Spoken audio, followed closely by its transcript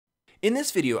In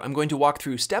this video, I'm going to walk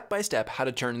through step by step how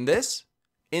to turn this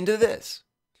into this.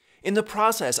 In the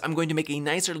process, I'm going to make a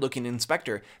nicer looking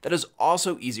inspector that is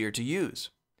also easier to use.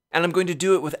 And I'm going to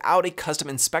do it without a custom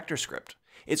inspector script.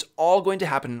 It's all going to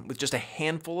happen with just a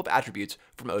handful of attributes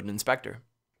from Odin Inspector.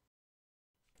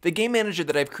 The game manager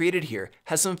that I've created here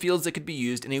has some fields that could be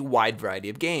used in a wide variety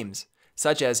of games,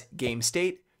 such as game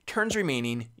state, turns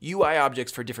remaining, UI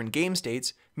objects for different game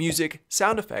states, music,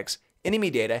 sound effects,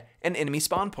 enemy data, and enemy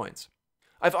spawn points.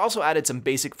 I've also added some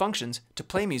basic functions to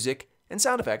play music and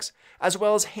sound effects, as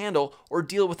well as handle or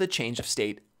deal with the change of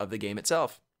state of the game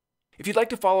itself. If you'd like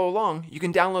to follow along, you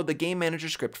can download the Game Manager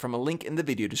script from a link in the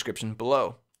video description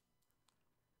below.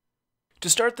 To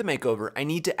start the makeover, I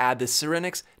need to add the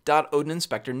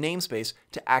Syrinx.OdinInspector namespace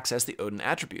to access the Odin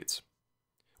attributes.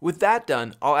 With that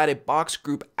done, I'll add a box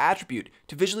group attribute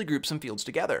to visually group some fields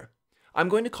together. I'm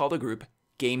going to call the group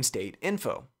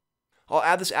GameStateInfo. I'll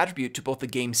add this attribute to both the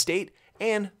game state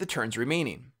and the turns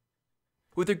remaining.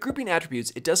 With the grouping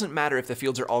attributes, it doesn't matter if the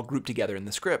fields are all grouped together in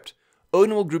the script.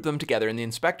 Odin will group them together in the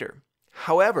inspector.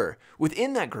 However,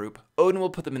 within that group, Odin will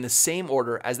put them in the same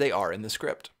order as they are in the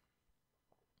script.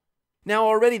 Now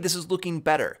already this is looking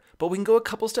better, but we can go a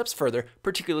couple steps further,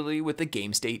 particularly with the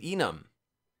GameStateEnum.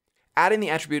 Adding the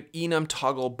attribute enum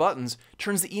toggle buttons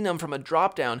turns the enum from a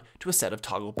dropdown to a set of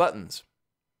toggle buttons.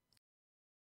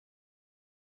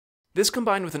 This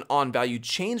combined with an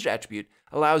onValueChanged attribute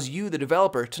allows you, the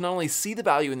developer, to not only see the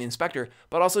value in the inspector,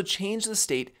 but also change the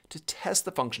state to test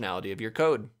the functionality of your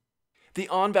code. The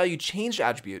onValueChanged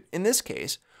attribute, in this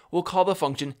case, will call the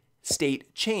function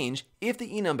stateChange if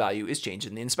the enum value is changed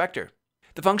in the inspector.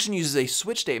 The function uses a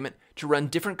switch statement to run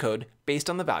different code based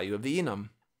on the value of the enum.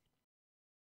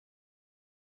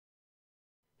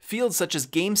 Fields such as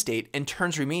game state and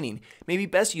turns remaining may be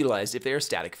best utilized if they are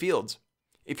static fields.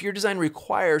 If your design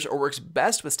requires or works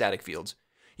best with static fields,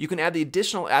 you can add the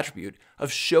additional attribute of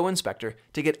showInspector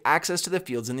to get access to the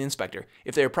fields in the inspector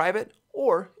if they are private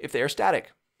or if they are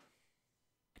static.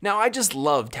 Now I just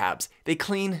love tabs. They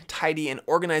clean, tidy, and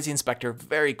organize the inspector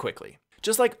very quickly.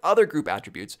 Just like other group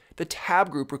attributes, the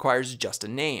tab group requires just a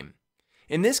name.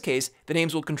 In this case, the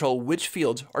names will control which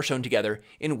fields are shown together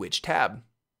in which tab.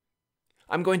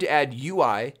 I'm going to add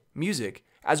UI, music,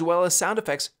 as well as sound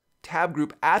effects tab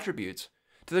group attributes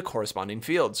to the corresponding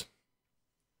fields.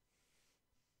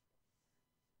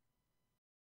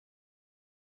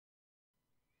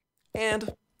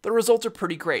 And the results are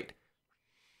pretty great.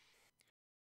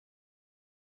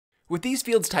 With these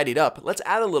fields tidied up, let's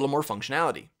add a little more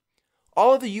functionality.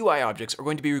 All of the UI objects are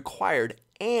going to be required,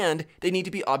 and they need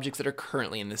to be objects that are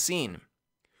currently in the scene.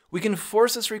 We can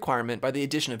force this requirement by the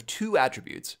addition of two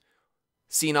attributes,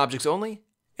 scene objects only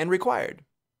and required.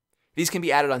 These can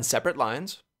be added on separate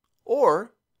lines,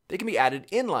 or they can be added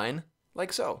inline,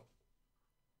 like so.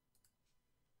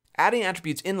 Adding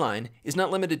attributes inline is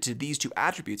not limited to these two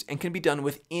attributes and can be done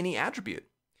with any attribute.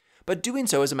 But doing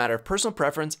so is a matter of personal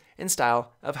preference and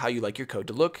style of how you like your code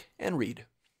to look and read.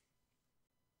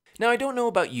 Now I don't know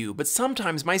about you, but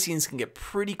sometimes my scenes can get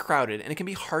pretty crowded and it can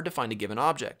be hard to find a given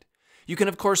object. You can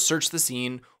of course search the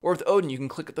scene, or with Odin you can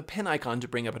click the pin icon to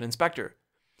bring up an inspector.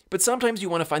 But sometimes you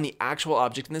want to find the actual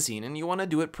object in the scene and you want to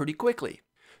do it pretty quickly.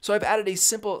 So I've added a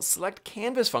simple select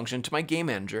canvas function to my game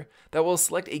manager that will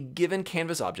select a given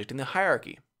canvas object in the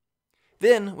hierarchy.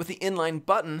 Then, with the inline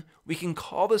button, we can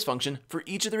call this function for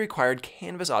each of the required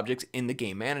canvas objects in the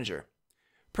game manager.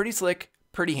 Pretty slick,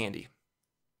 pretty handy.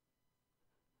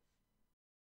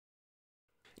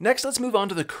 Next, let's move on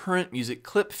to the current music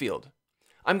clip field.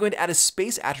 I'm going to add a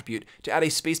space attribute to add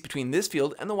a space between this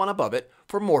field and the one above it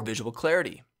for more visual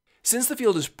clarity. Since the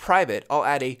field is private, I'll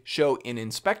add a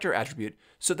showInInspector attribute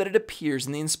so that it appears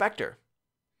in the inspector.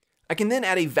 I can then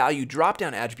add a value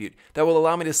dropdown attribute that will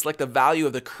allow me to select the value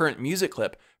of the current music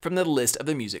clip from the list of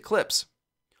the music clips.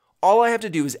 All I have to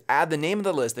do is add the name of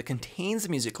the list that contains the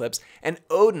music clips, and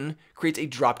Odin creates a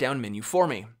dropdown menu for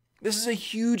me. This is a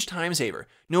huge time saver.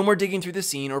 No more digging through the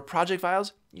scene or project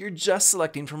files, you're just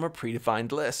selecting from a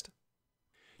predefined list.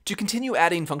 To continue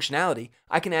adding functionality,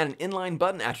 I can add an inline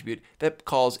button attribute that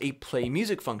calls a play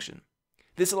music function.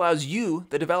 This allows you,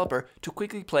 the developer, to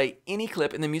quickly play any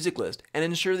clip in the music list and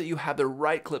ensure that you have the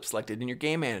right clip selected in your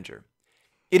game manager.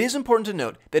 It is important to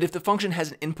note that if the function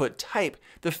has an input type,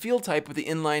 the field type of the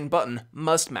inline button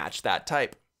must match that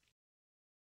type.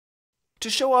 To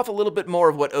show off a little bit more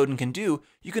of what Odin can do,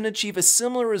 you can achieve a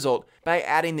similar result by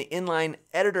adding the inline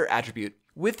editor attribute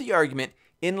with the argument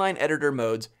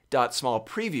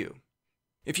inlineEditorModes.smallPreview.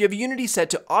 If you have Unity set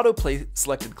to autoplay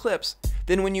selected clips,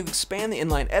 then when you expand the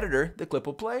inline editor, the clip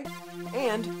will play,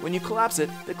 and when you collapse it,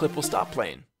 the clip will stop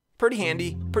playing. Pretty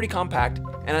handy, pretty compact,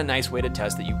 and a nice way to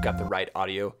test that you've got the right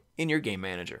audio in your game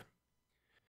manager.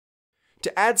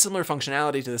 To add similar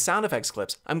functionality to the sound effects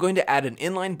clips, I'm going to add an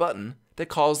inline button that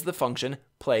calls the function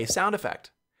play sound effect,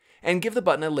 and give the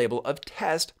button a label of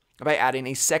test by adding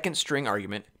a second string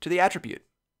argument to the attribute.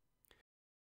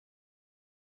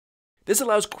 This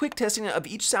allows quick testing of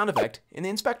each sound effect in the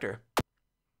inspector.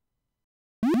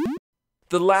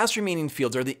 The last remaining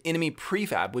fields are the enemy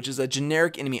prefab, which is a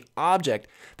generic enemy object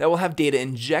that will have data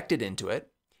injected into it,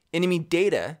 enemy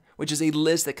data, which is a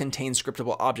list that contains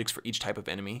scriptable objects for each type of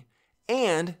enemy,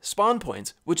 and spawn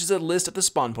points, which is a list of the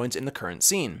spawn points in the current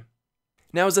scene.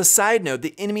 Now, as a side note,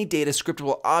 the enemy data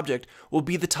scriptable object will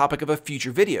be the topic of a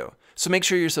future video, so make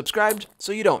sure you're subscribed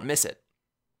so you don't miss it.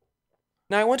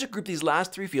 Now, I want to group these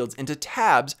last three fields into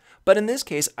tabs, but in this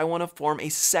case, I want to form a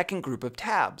second group of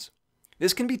tabs.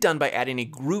 This can be done by adding a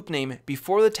group name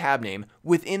before the tab name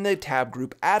within the tab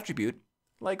group attribute,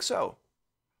 like so.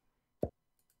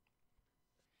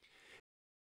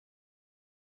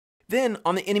 Then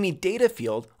on the enemy data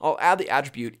field, I'll add the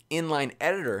attribute inline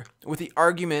editor with the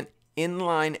argument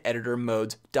inline editor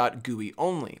modes.GUI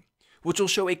only, which will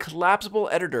show a collapsible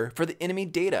editor for the enemy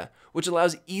data, which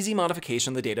allows easy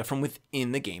modification of the data from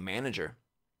within the game manager.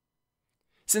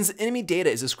 Since the enemy data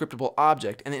is a scriptable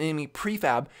object and the enemy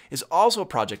prefab is also a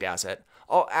project asset,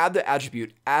 I'll add the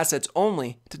attribute assets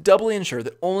only to doubly ensure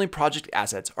that only project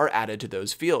assets are added to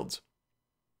those fields.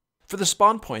 For the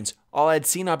spawn points, I'll add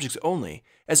scene objects only,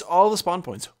 as all the spawn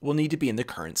points will need to be in the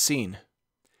current scene.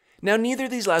 Now, neither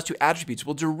of these last two attributes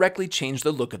will directly change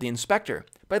the look of the inspector,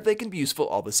 but they can be useful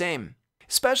all the same,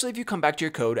 especially if you come back to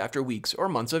your code after weeks or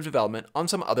months of development on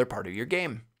some other part of your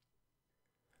game.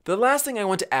 The last thing I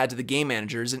want to add to the game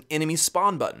manager is an enemy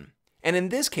spawn button, and in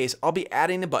this case, I'll be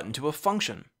adding a button to a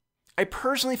function. I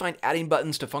personally find adding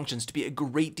buttons to functions to be a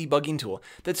great debugging tool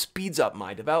that speeds up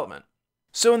my development.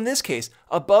 So in this case,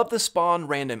 above the spawn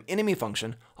random enemy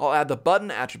function, I'll add the button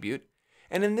attribute,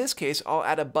 and in this case, I'll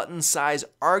add a button size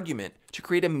argument to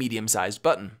create a medium-sized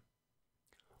button.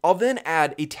 I'll then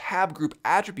add a tab group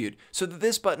attribute so that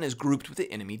this button is grouped with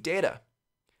the enemy data.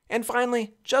 And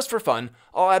finally, just for fun,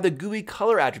 I'll add the GUI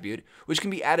color attribute, which can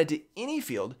be added to any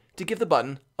field to give the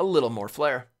button a little more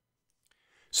flair.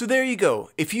 So there you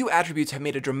go. A few attributes have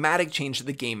made a dramatic change to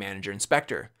the Game Manager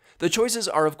Inspector. The choices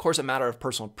are of course a matter of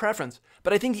personal preference,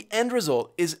 but I think the end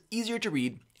result is easier to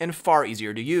read and far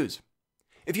easier to use.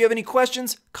 If you have any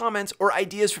questions, comments, or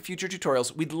ideas for future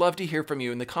tutorials, we'd love to hear from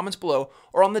you in the comments below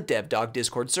or on the devdog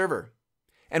Discord server.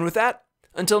 And with that,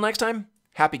 until next time,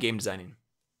 happy game designing.